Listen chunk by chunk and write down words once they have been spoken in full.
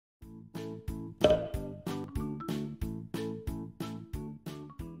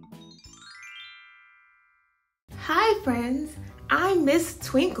Hi friends, I'm Miss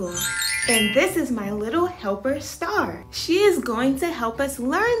Twinkl, and this is my little helper Star. She is going to help us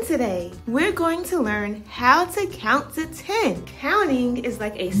learn today. We're going to learn how to count to 10. Counting is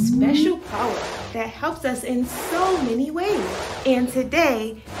like a special power that helps us in so many ways. And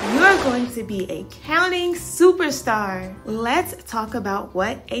today, you're going to be a counting superstar. Let's talk about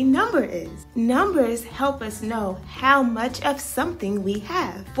what a number is. Numbers help us know how much of something we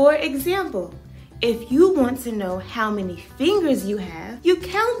have. For example, if you want to know how many fingers you have, you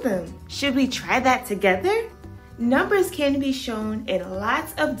count them. Should we try that together? Numbers can be shown in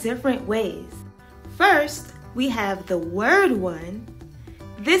lots of different ways. First, we have the word one.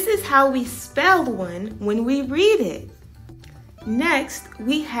 This is how we spell one when we read it. Next,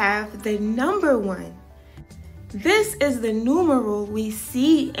 we have the number one. This is the numeral we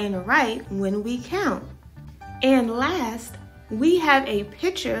see and write when we count. And last, we have a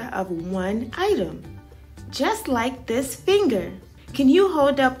picture of one item, just like this finger. Can you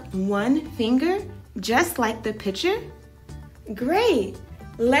hold up one finger, just like the picture? Great!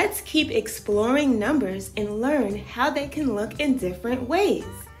 Let's keep exploring numbers and learn how they can look in different ways.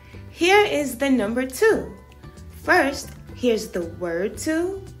 Here is the number 2. First, here's the word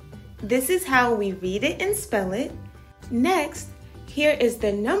 2. This is how we read it and spell it. Next, here is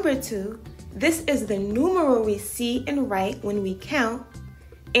the number 2. This is the numeral we see and write when we count.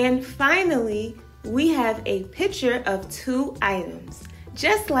 And finally, we have a picture of 2 items,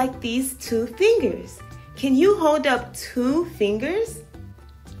 just like these 2 fingers. Can you hold up 2 fingers?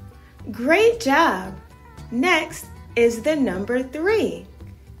 Great job! Next is the number 3.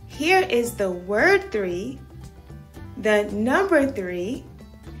 Here is the word 3, the number 3,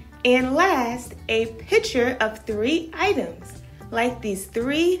 and last, a picture of 3 items, like these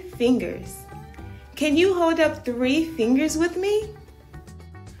 3 fingers. Can you hold up 3 fingers with me?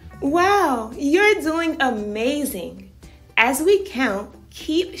 Wow, you're doing amazing. As we count,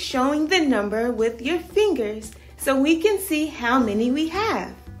 keep showing the number with your fingers so we can see how many we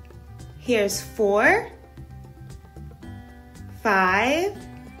have. Here's 4, 5,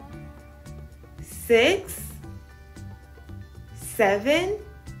 6, 7,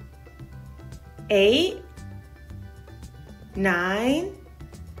 8, 9,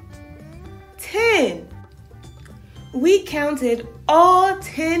 10. We counted all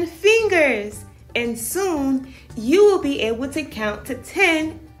 10 fingers, and soon you will be able to count to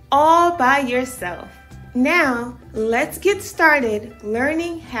 10 all by yourself. Now, let's get started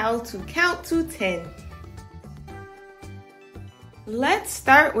learning how to count to 10. Let's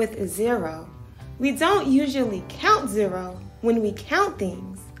start with 0. We don't usually count 0 when we count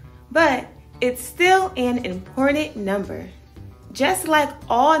things, but it's still an important number. Just like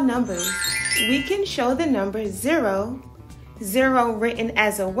all numbers, we can show the number 0, 0 written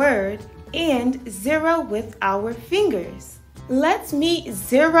as a word, and 0 with our fingers. Let's meet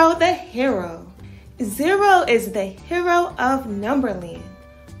Zero the hero. Zero is the hero of Numberland.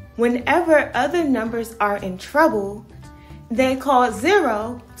 Whenever other numbers are in trouble, they call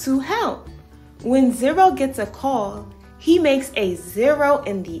Zero to help. When Zero gets a call, he makes a 0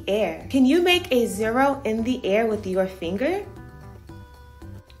 in the air. Can you make a 0 in the air with your finger?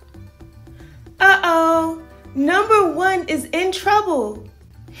 Uh-oh, number 1 is in trouble.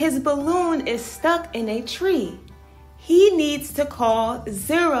 His balloon is stuck in a tree. He needs to call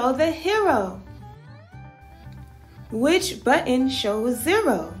Zero the hero. Which button shows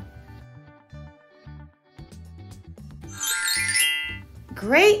 0?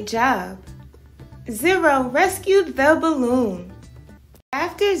 Great job. 0 rescued the balloon.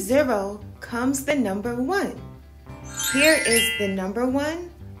 After 0 comes the number 1. Here is the number 1,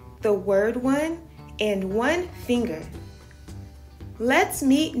 the word 1, and 1 finger. Let's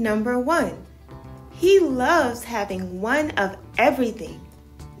meet number 1. He loves having 1 of everything.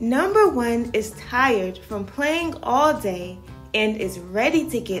 Number 1 is tired from playing all day and is ready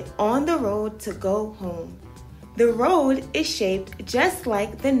to get on the road to go home. The road is shaped just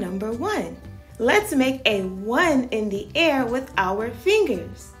like the number 1. Let's make a 1 in the air with our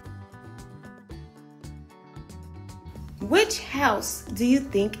fingers. Which house do you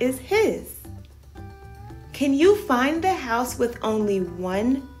think is his? Can you find the house with only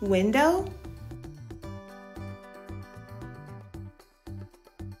 1 window?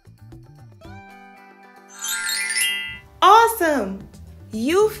 Awesome!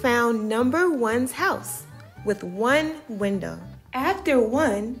 You found number 1's house with 1 window. After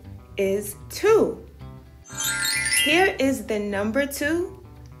 1 is 2. Here is the number 2,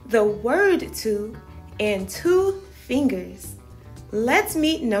 the word 2, and 2 fingers. Let's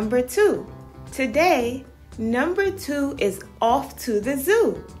meet number 2. Today, number 2 is off to the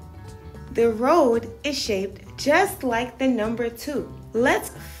zoo. The road is shaped just like the number 2. Let's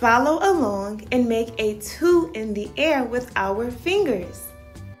follow along and make a 2 in the air with our fingers.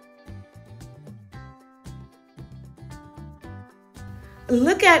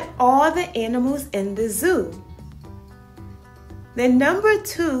 Look at all the animals in the zoo. The number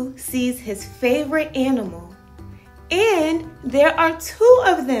 2 sees his favorite animal, and there are 2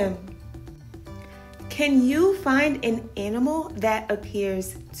 of them. Can you find an animal that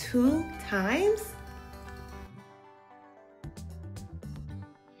appears 2 times?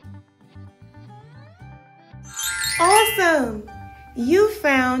 Awesome! You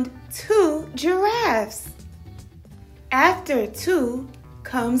found 2 giraffes. After 2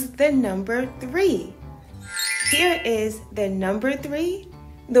 comes the number 3. Here is the number 3,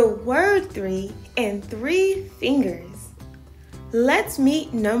 the word 3, and 3 fingers. Let's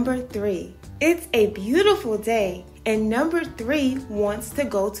meet number 3. It's a beautiful day, and number 3 wants to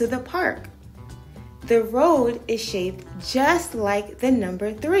go to the park. The road is shaped just like the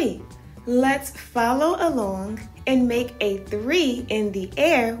number 3. Let's follow along and make a 3 in the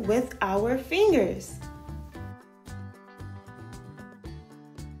air with our fingers.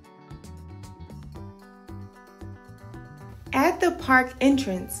 At the park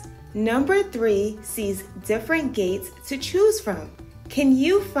entrance, number 3 sees different gates to choose from. Can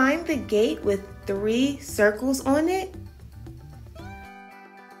you find the gate with 3 circles on it?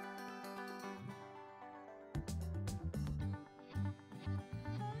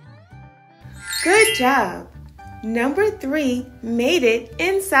 Good job! Number 3 made it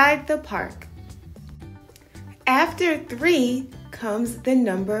inside the park. After 3 comes the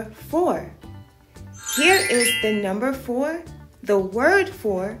number 4. Here is the number 4, the word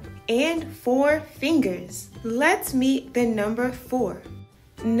 4, and 4 fingers. Let's meet the number 4.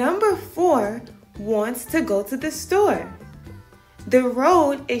 Number 4 wants to go to the store. The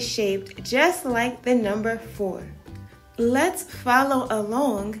road is shaped just like the number 4. Let's follow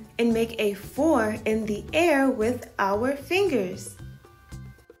along and make a 4 in the air with our fingers.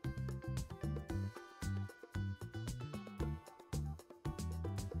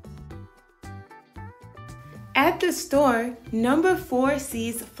 At the store, number 4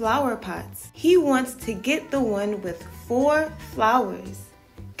 sees flower pots. He wants to get the one with 4 flowers.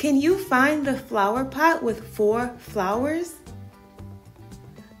 Can you find the flower pot with 4 flowers?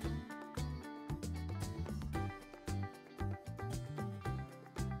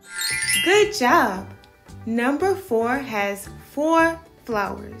 Good job! Number 4 has 4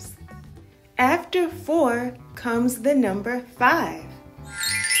 flowers. After 4 comes the number 5.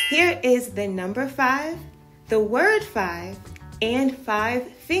 Here is the number 5, the word 5, and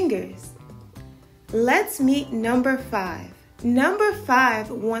 5 fingers. Let's meet number 5. Number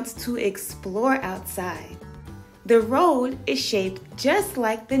 5 wants to explore outside. The road is shaped just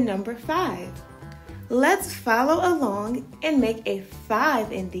like the number 5. Let's follow along and make a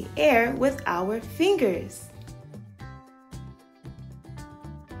 5 in the air with our fingers.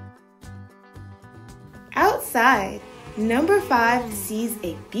 Outside, number 5 sees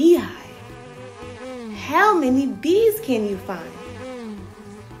a beehive. How many bees can you find?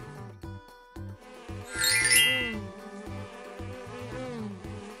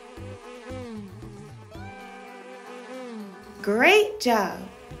 Great job!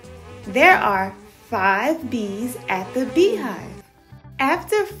 There are 5 bees at the beehive.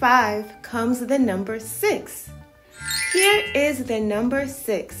 After 5 comes the number 6. Here is the number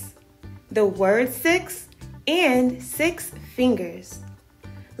 6, the word 6, and 6 fingers.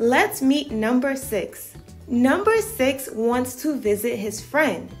 Let's meet number 6. Number 6 wants to visit his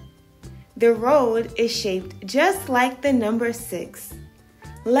friend. The road is shaped just like the number 6.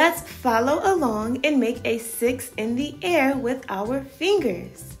 Let's follow along and make a 6 in the air with our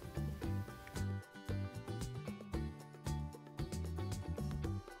fingers.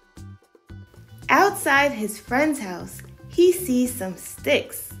 Outside his friend's house, he sees some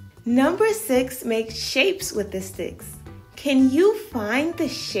sticks. Number 6 makes shapes with the sticks. Can you find the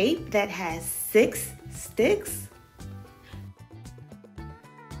shape that has 6 sticks?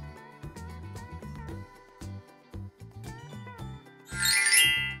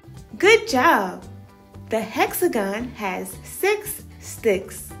 Good job! The hexagon has 6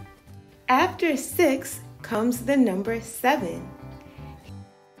 sticks. After 6 comes the number 7.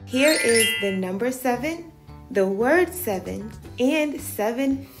 Here is the number 7, the word 7, and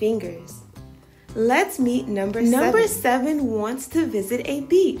 7 fingers. Let's meet number 7. Number 7 wants to visit a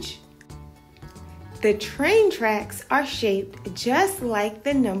beach. The train tracks are shaped just like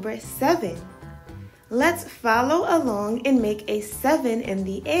the number 7. Let's follow along and make a 7 in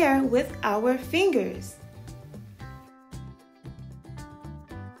the air with our fingers.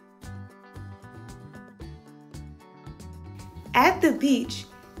 At the beach,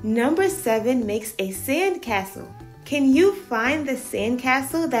 number 7 makes a sand castle. Can you find the sand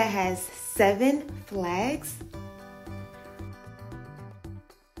castle that has 7 flags?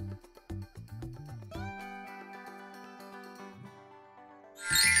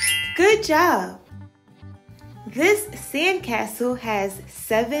 Good job! This sandcastle has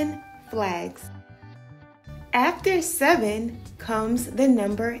 7 flags. After 7 comes the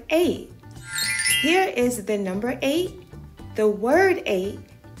number 8. Here is the number 8, the word 8,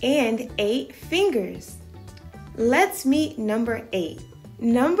 and 8 fingers. Let's meet number 8.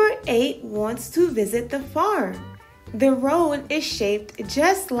 Number 8 wants to visit the farm. The road is shaped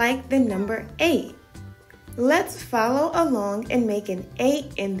just like the number 8. Let's follow along and make an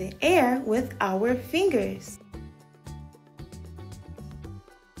 8 in the air with our fingers.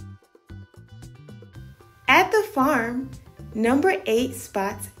 At the farm, number 8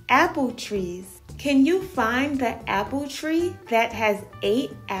 spots apple trees. Can you find the apple tree that has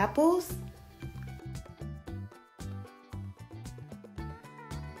 8 apples?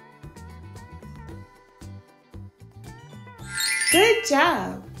 Good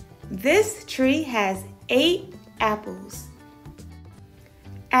job! This tree has 8 apples.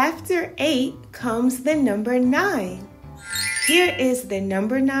 After 8 comes the number 9. Here is the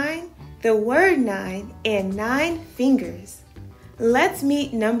number 9, the word 9, and 9 fingers. Let's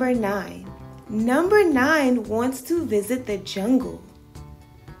meet number 9. Number 9 wants to visit the jungle.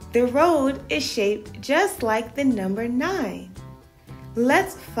 The road is shaped just like the number 9.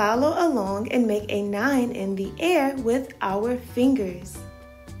 Let's follow along and make a 9 in the air with our fingers.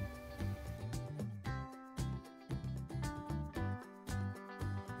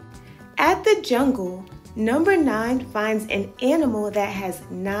 At the jungle, number 9 finds an animal that has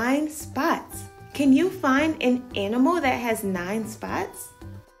 9 spots. Can you find an animal that has 9 spots?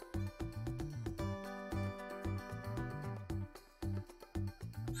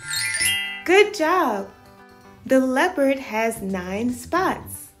 Good job! The leopard has 9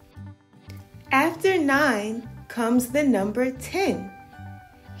 spots. After 9 comes the number 10.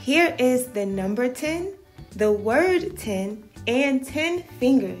 Here is the number 10, the word 10, and 10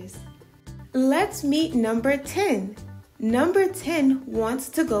 fingers. Let's meet number 10. Number 10 wants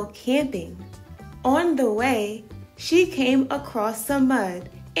to go camping. On the way, she came across some mud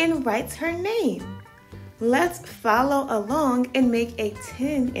and writes her name. Let's follow along and make a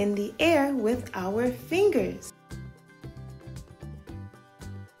 10 in the air with our fingers.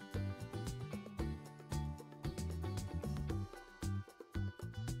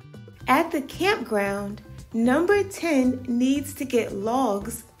 At the campground, number 10 needs to get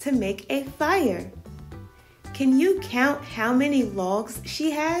logs to make a fire. Can you count how many logs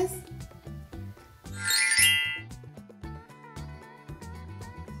she has?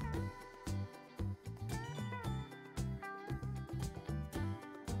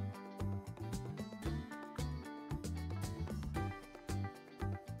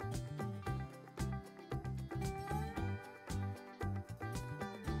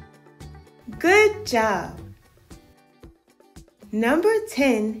 Good job! Number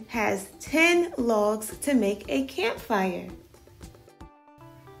 10 has 10 logs to make a campfire.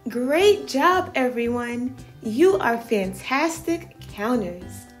 Great job, everyone! You are fantastic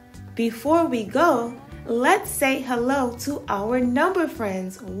counters. Before we go, let's say hello to our number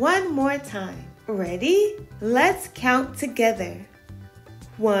friends one more time. Ready? Let's count together.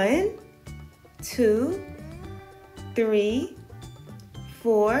 1, 2, 3,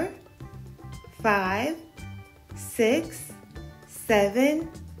 4, 5, 6, 7,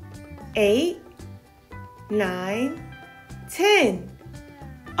 8, 9, 10.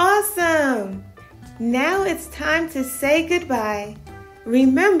 Awesome! Now it's time to say goodbye.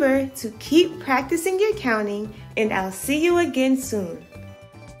 Remember to keep practicing your counting, and I'll see you again soon.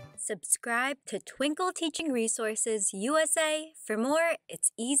 Subscribe to Twinkl Teaching Resources USA for more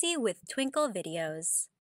It's Easy with Twinkl videos.